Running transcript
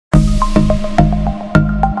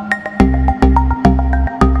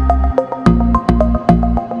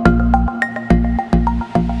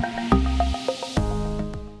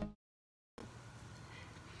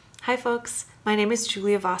folks, my name is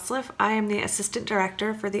Julia Vosliff. I am the Assistant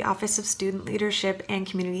Director for the Office of Student Leadership and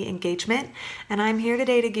Community Engagement, and I'm here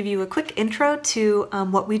today to give you a quick intro to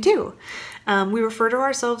what we do. We refer to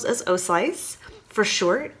ourselves as OSCLE for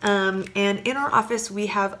short, and in our office we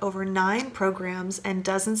have over 9 programs and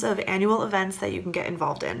dozens of annual events that you can get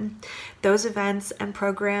involved in. Those events and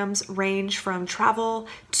programs range from travel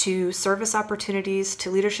to service opportunities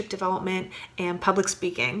to leadership development and public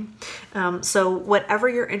speaking. So whatever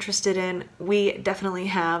you're interested in, we definitely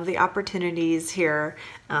have the opportunities here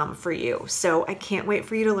for you. So I can't wait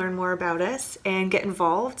for you to learn more about us and get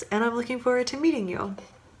involved, and I'm looking forward to meeting you.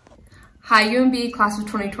 Hi UMB Class of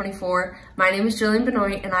 2024, my name is Jillian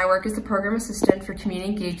Benoit and I work as the Program Assistant for Community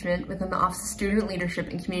Engagement within the Office of Student Leadership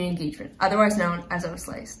and Community Engagement, otherwise known as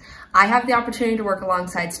OSCLE. I have the opportunity to work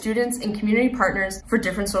alongside students and community partners for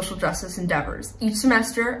different social justice endeavors. Each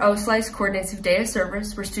semester, OSCLE coordinates a day of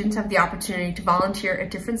service where students have the opportunity to volunteer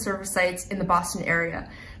at different service sites in the Boston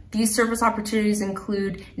area. These service opportunities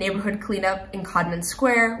include neighborhood cleanup in Codman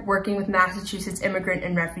Square, working with Massachusetts Immigrant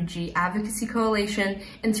and Refugee Advocacy Coalition,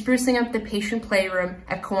 and sprucing up the patient playroom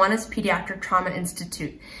at Kiwanis Pediatric Trauma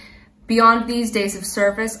Institute. Beyond these days of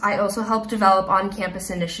service, I also help develop on-campus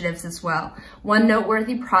initiatives as well. One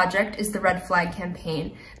noteworthy project is the Red Flag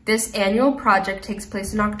Campaign. This annual project takes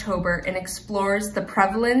place in October and explores the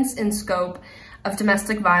prevalence and scope of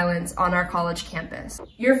domestic violence on our college campus.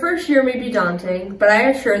 Your first year may be daunting, but I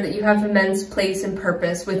assure that you have immense place and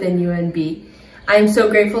purpose within UNB. I am so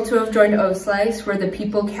grateful to have joined OSCLE, where the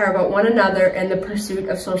people care about one another and the pursuit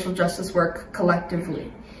of social justice work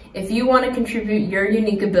collectively. If you want to contribute your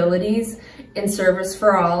unique abilities in service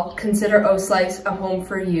for all, consider OSCLE a home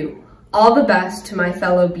for you. All the best to my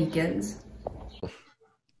fellow Beacons.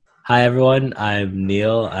 Hi everyone, I'm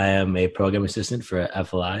Neil. I am a program assistant for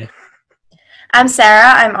FLI. I'm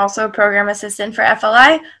Sarah. I'm also a program assistant for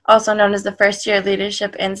FLI, also known as the First Year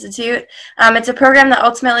Leadership Institute. It's a program that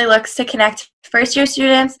ultimately looks to connect first-year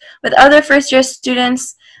students with other first-year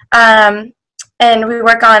students, and we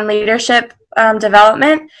work on leadership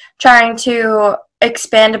development, trying to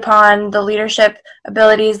expand upon the leadership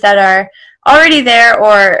abilities that are already there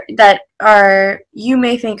or that you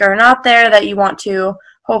may think are not there that you want to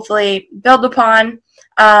hopefully build upon.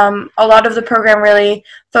 A lot of the program really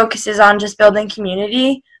focuses on just building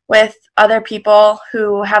community with other people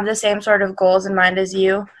who have the same sort of goals in mind as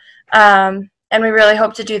you. And we really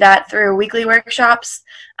hope to do that through weekly workshops.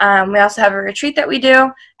 We also have a retreat that we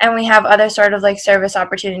do, and we have other sort of like service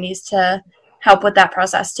opportunities to help with that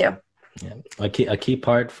process too. Yeah. A key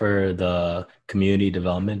part for the community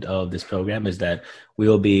development of this program is that we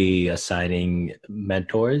will be assigning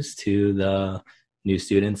mentors to the new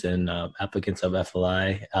students and applicants of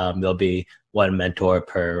FLI. There'll be one mentor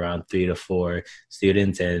per around 3 to 4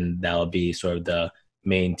 students, and that will be sort of the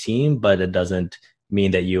main team, but it doesn't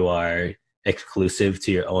mean that you are exclusive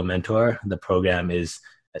to your own mentor. The program is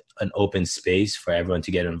an open space for everyone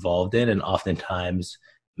to get involved in, and oftentimes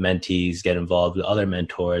mentees get involved with other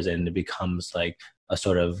mentors and it becomes like a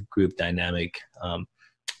sort of group dynamic.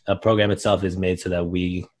 The program itself is made so that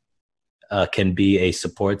we can be a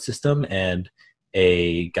support system and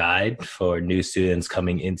a guide for new students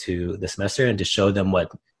coming into the semester, and to show them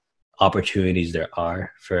what opportunities there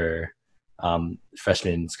are for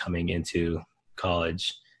freshmen coming into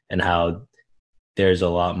college, and how there's a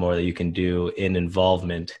lot more that you can do in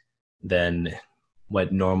involvement than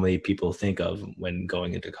what normally people think of when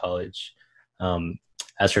going into college.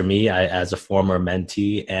 As for me, as a former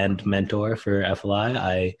mentee and mentor for FLI,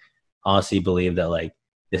 I honestly believe that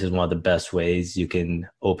this is one of the best ways you can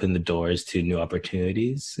open the doors to new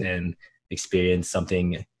opportunities and experience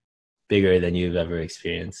something bigger than you've ever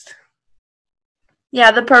experienced. Yeah,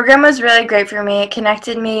 the program was really great for me. It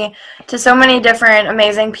connected me to so many different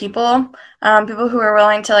amazing people, people who are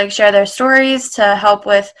willing to share their stories to help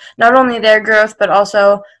with not only their growth, but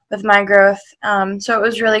also with my growth. So it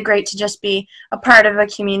was really great to just be a part of a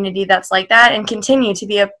community that's like that and continue to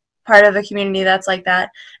be a part of a community that's like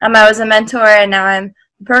that. I was a mentor and now I'm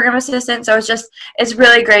program assistant, so it's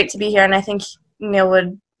really great to be here, and I think Neil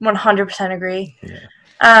would 100% agree.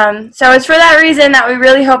 Yeah. So it's for that reason that we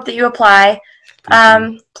really hope that you apply.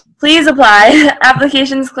 Please apply.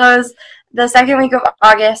 Applications close the second week of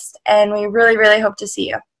August, and we really, really hope to see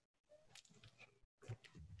you.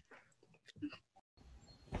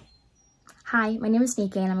 Hi, my name is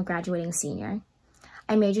Nika, and I'm a graduating senior.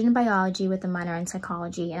 I majored in biology with a minor in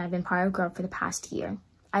psychology, and I've been part of GROW for the past year.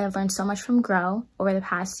 I have learned so much from GROW over the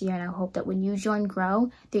past year, and I hope that when you join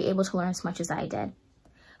GROW, you're able to learn as much as I did.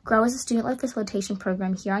 GROW is a student-led facilitation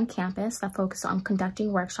program here on campus that focuses on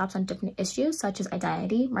conducting workshops on different issues such as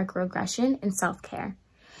identity, microaggression, and self-care.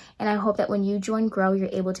 And I hope that when you join GROW, you're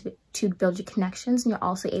able to build your connections, and you're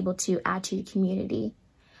also able to add to your community.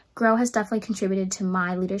 GROW has definitely contributed to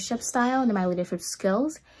my leadership style and my leadership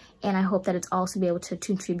skills, and I hope that it's also be able to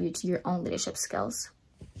contribute to your own leadership skills.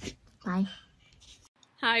 Bye.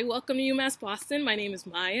 Hi, welcome to UMass Boston. My name is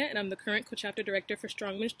Maya, and I'm the current co-chapter director for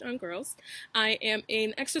Strong Women, Strong Girls. I am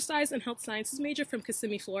an exercise and health sciences major from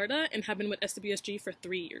Kissimmee, Florida, and have been with SWSG for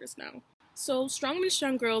 3 years now. So Strong Women,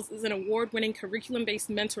 Strong Girls is an award-winning curriculum-based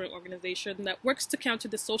mentoring organization that works to counter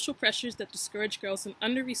the social pressures that discourage girls in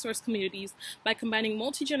under-resourced communities by combining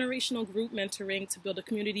multi-generational group mentoring to build a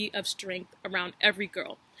community of strength around every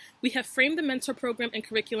girl. We have framed the mentor program and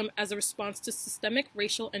curriculum as a response to systemic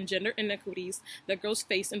racial and gender inequities that girls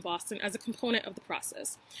face in Boston as a component of the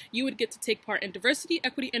process. You would get to take part in diversity,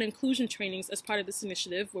 equity, and inclusion trainings as part of this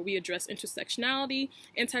initiative, where we address intersectionality,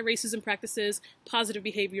 anti-racism practices, positive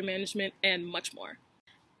behavior management, and much more.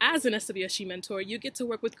 As an SWSG mentor, you get to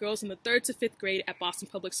work with girls in the 3rd to 5th grade at Boston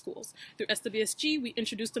Public Schools. Through SWSG, we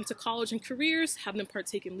introduce them to college and careers, have them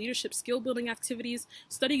partake in leadership skill-building activities,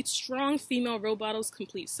 study strong female role models,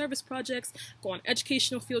 complete service projects, go on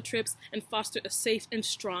educational field trips, and foster a safe and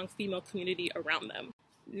strong female community around them.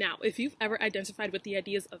 Now, if you've ever identified with the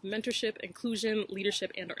ideas of mentorship, inclusion,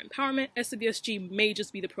 leadership, and/or empowerment, SWSG may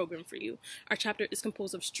just be the program for you. Our chapter is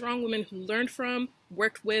composed of strong women who learned from,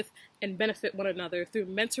 worked with, and benefit one another through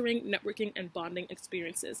mentoring, networking, and bonding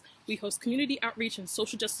experiences. We host community outreach and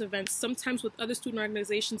social justice events, sometimes with other student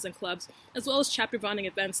organizations and clubs, as well as chapter bonding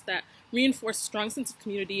events that reinforce a strong sense of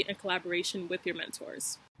community and collaboration with your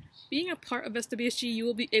mentors. Being a part of SWSG, you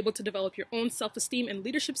will be able to develop your own self-esteem and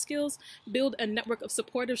leadership skills, build a network of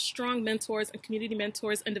supportive, strong mentors and community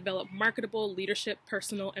mentors, and develop marketable leadership,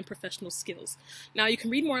 personal, and professional skills. Now, you can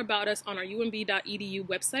read more about us on our umb.edu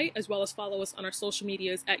website, as well as follow us on our social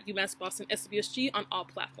medias at UMass Boston SWSG on all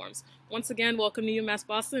platforms. Once again, welcome to UMass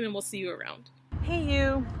Boston, and we'll see you around. Hey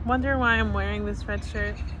you! Wonder why I'm wearing this red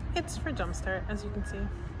shirt? It's for Jumpstart, as you can see.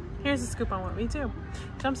 Here's a scoop on what we do.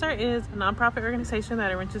 Jumpstart is a nonprofit organization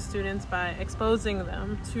that enriches students by exposing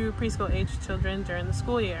them to preschool-aged children during the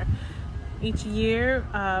school year. Each year,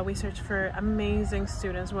 we search for amazing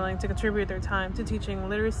students willing to contribute their time to teaching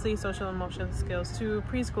literacy, social and emotional skills to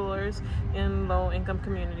preschoolers in low-income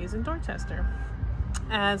communities in Dorchester.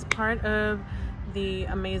 As part of the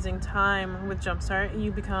amazing time with Jumpstart,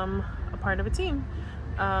 you become a part of a team.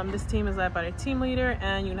 This team is led by a team leader,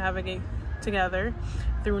 and you navigate together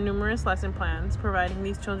through numerous lesson plans, providing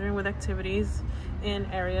these children with activities in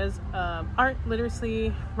areas of art,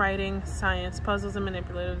 literacy, writing, science, puzzles and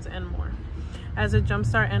manipulatives, and more. As a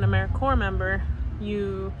Jumpstart and AmeriCorps member,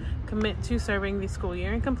 you commit to serving the school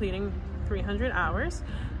year and completing 300 hours,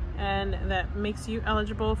 and that makes you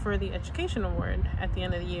eligible for the Education Award at the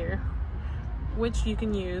end of the year, which you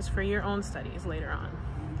can use for your own studies later on.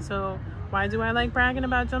 So why do I like bragging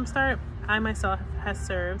about Jumpstart? I myself have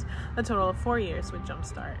served a total of 4 years with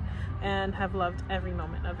Jumpstart and have loved every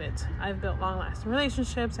moment of it. I've built long-lasting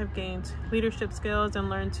relationships, I've gained leadership skills, and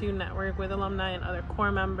learned to network with alumni and other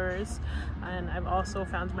core members. And I've also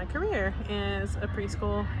found my career as a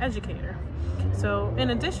preschool educator. So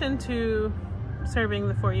in addition to serving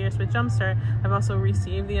the 4 years with Jumpstart, I've also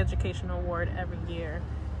received the Education Award every year.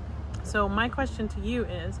 So my question to you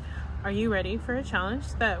is, are you ready for a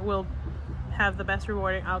challenge that will have the best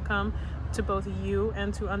rewarding outcome to both you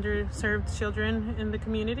and to underserved children in the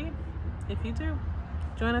community? If you do,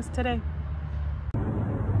 join us today.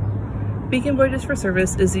 Beacon Voyages for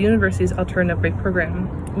Service is the university's alternative break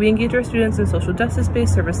program. We engage our students in social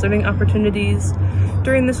justice-based service learning opportunities.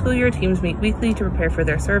 During the school year, teams meet weekly to prepare for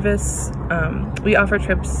their service. We offer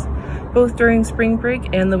trips both during spring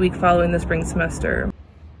break and the week following the spring semester.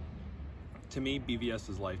 To me, BVS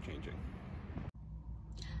is life-changing.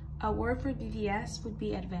 A word for BVS would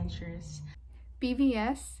be adventurous.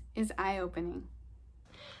 BVS is eye-opening.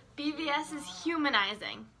 BVS is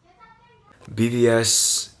humanizing.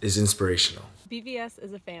 BVS is inspirational. BVS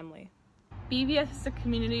is a family. BVS is a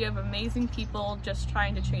community of amazing people just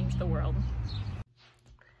trying to change the world.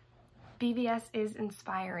 BVS is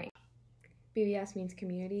inspiring. BVS means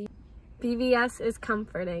community. BVS is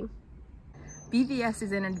comforting. BVS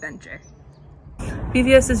is an adventure.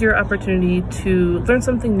 BVS is your opportunity to learn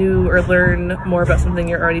something new or learn more about something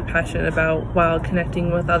you're already passionate about while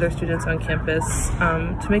connecting with other students on campus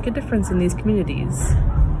to make a difference in these communities.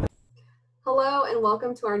 Hello and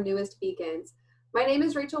welcome to our newest Beacons. My name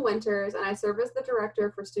is Rachel Winters and I serve as the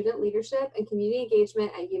Director for Student Leadership and Community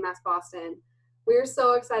Engagement at UMass Boston. We are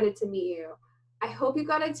so excited to meet you. I hope you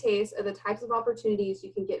got a taste of the types of opportunities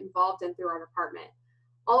you can get involved in through our department.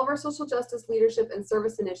 All of our social justice leadership and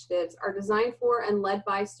service initiatives are designed for and led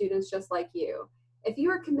by students just like you. If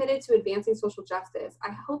you are committed to advancing social justice,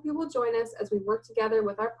 I hope you will join us as we work together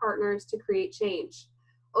with our partners to create change.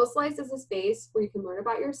 OSCLE is a space where you can learn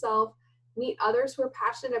about yourself, meet others who are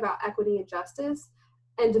passionate about equity and justice,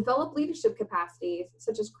 and develop leadership capacities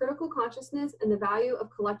such as critical consciousness and the value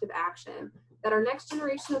of collective action that our next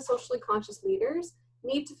generation of socially conscious leaders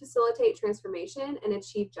need to facilitate transformation and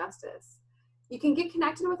achieve justice. You can get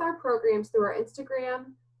connected with our programs through our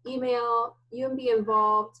Instagram, email, UMB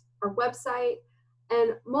Involved, our website,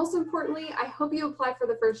 and most importantly, I hope you apply for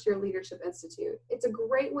the First Year Leadership Institute. It's a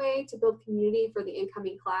great way to build community for the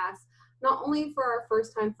incoming class, not only for our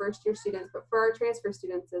first-time first-year students, but for our transfer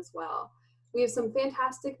students as well. We have some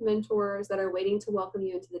fantastic mentors that are waiting to welcome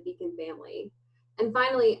you into the Beacon family. And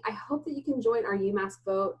finally, I hope that you can join our UMass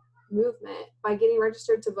Vote movement by getting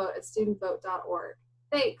registered to vote at studentvote.org.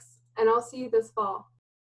 Thanks, and I'll see you this fall.